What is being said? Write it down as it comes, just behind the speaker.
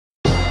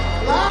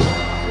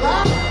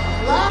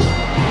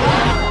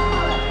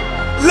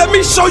Let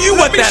me show you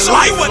what that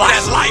life like.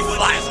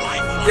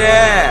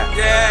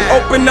 Yeah.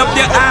 Open up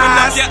your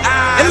eyes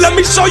and let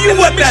me show you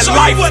what that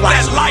life like.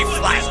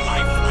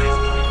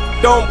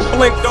 Don't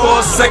blink for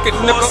a second,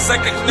 nigga.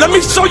 Let me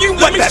show you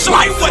what that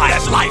life like.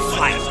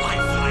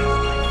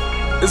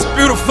 It's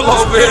beautiful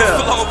over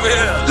here.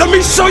 Let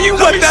me show you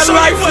what that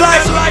life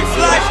like.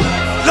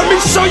 Let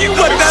me show you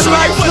what that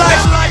life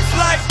like.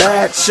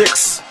 Bad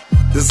chicks,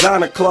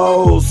 designer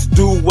clothes,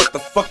 do what the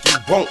fuck you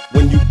want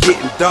when you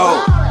getting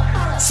dough.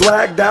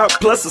 Swagged out,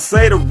 plus I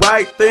say the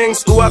right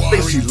things. Ooh, I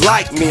think she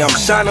like me, I'm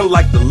shining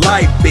like the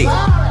light beat.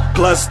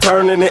 Plus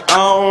turning it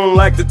on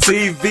like the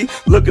TV.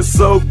 Looking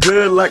so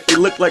good like they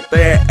look like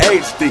they had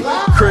HD.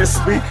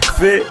 Crispy,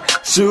 fit,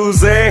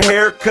 shoes and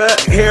haircut.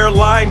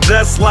 Hairline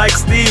just like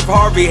Steve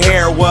Harvey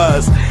hair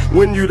was.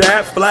 When you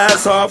that fly,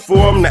 it's hard for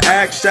him to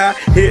act shy.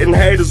 Hitting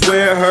haters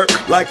where it hurt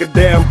like a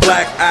damn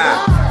black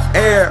eye.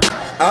 Air,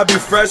 I be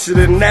fresher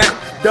than that.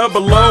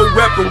 Double O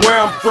reppin' where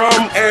I'm from,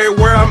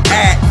 everywhere I'm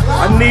at.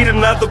 I need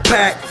another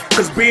pack,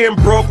 cause being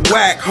broke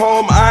whack.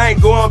 Home, I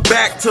ain't going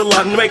back till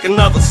I make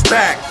another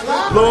stack.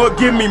 Lord,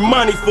 give me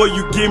money for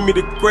you give me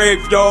the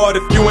graveyard.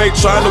 If you ain't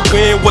trying to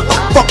win, what the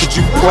fuck is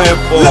you playing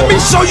for? Let me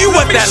show you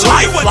what that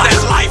life like.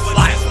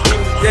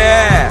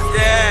 Yeah.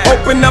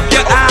 Open up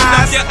your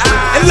eyes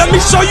and let me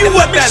show you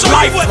what that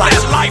life like.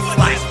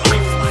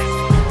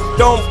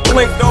 Don't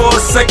blink for a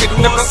second,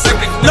 nigga.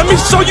 Let me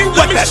show you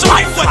what that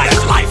life like.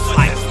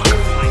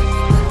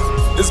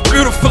 It's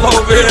beautiful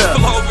over here.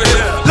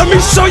 Let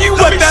me show you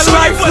what that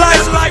life like.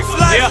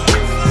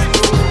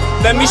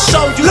 Let me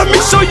show you. Let me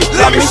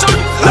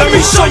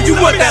show you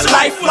what that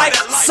life like.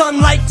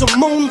 Sunlight to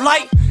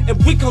moonlight, and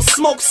we gon'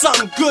 smoke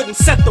something good and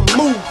set the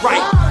mood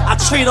right. I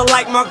treat her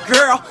like my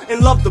girl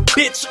and love the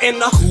bitch in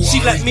her. She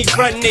let me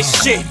run this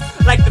shit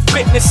like the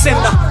fitness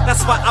center.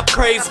 That's why I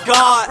praise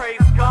God,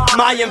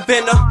 my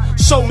inventor.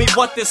 Show me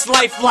what this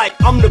life like,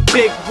 I'm the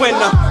big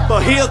winner.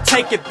 But he'll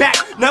take it back,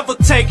 never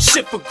take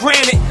shit for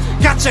granted.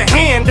 Got your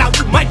hand out,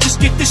 you might just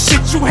get the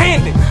shit you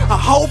handed. A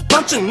whole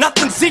bunch of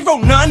nothing, zero,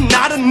 none,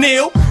 not a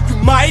nil. You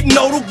might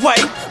know the way,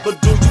 but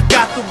do you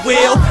got the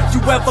will? You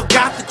ever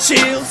got the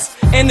chills?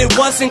 And it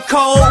wasn't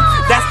cold?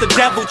 That's the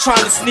devil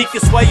trying to sneak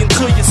his way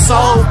into your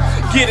soul.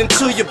 Get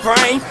into your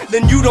brain,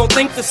 then you don't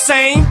think the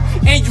same.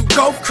 And you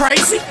go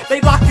crazy, they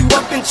lock you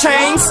up in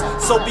chains.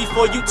 So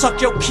before you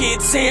tuck your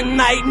kids in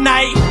night,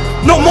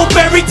 no more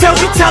fairy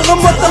tales, you tell them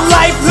what the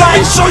life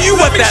like. Show you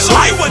what that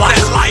life like.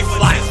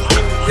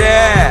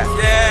 Yeah.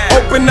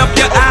 Open up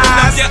your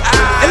eyes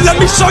and let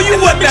me show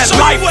you what that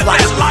life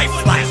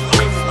like.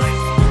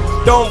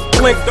 Don't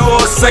blink for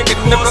a second,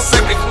 nigga.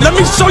 Let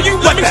me show you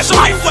what that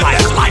life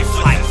like.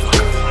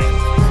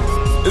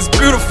 It's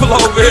beautiful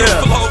over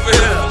here.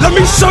 Let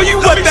me show you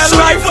what that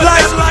life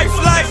like.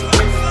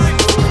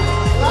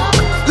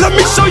 Let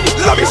me show you.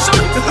 Let me show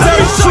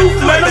you,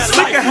 man. I'm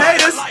sick of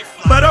haters,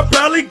 but I'll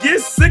probably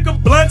get sick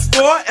of blunts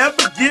before I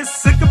ever get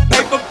sick of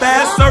paper.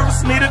 Bad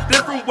service need a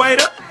different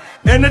waiter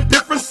and a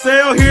different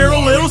cell. Here a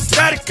little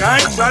static. I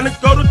ain't trying to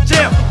go to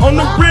jail. On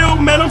the real,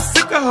 man, I'm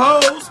sick of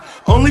hoes.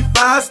 Only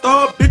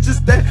 5-star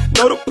bitches that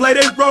know to play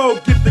they role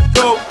get the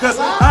go. Cause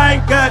I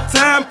ain't got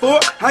time for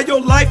it. How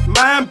your life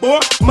mine, boy?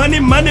 Money,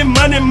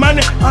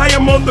 I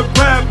am on the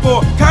grind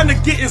for. Kinda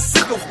getting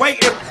sick of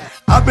waiting.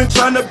 I've been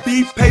trying to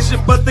be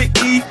patient, but the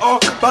ER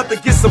about to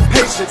get some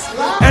patience.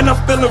 And I'm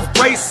feeling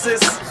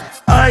racist.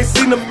 I ain't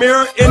seen a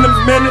mirror in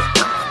a minute.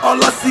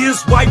 All I see is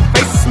white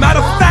faces. Matter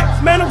of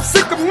fact, man, I'm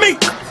sick of me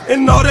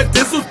and all that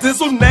dizzle.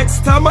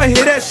 Next time I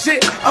hear that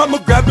shit, I'ma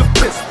grab the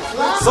pistol.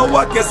 So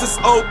I guess it's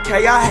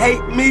okay, I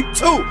hate me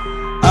too.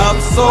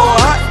 I'm so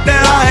hot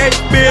that I hate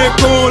being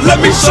cool. Let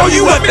me show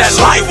you what that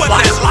life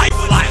like.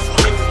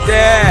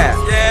 Yeah.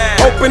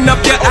 Open up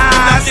your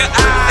eyes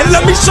and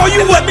let me show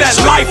you what that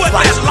life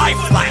like.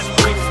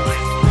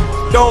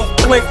 Don't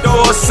blink for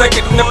a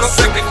second, nigga.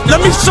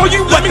 Let me show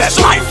you what that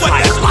life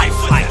like.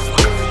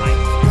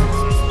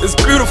 It's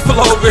beautiful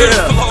over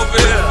here.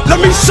 Let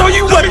me show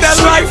you what that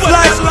life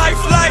like.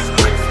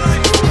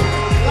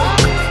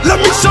 Let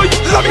me show you.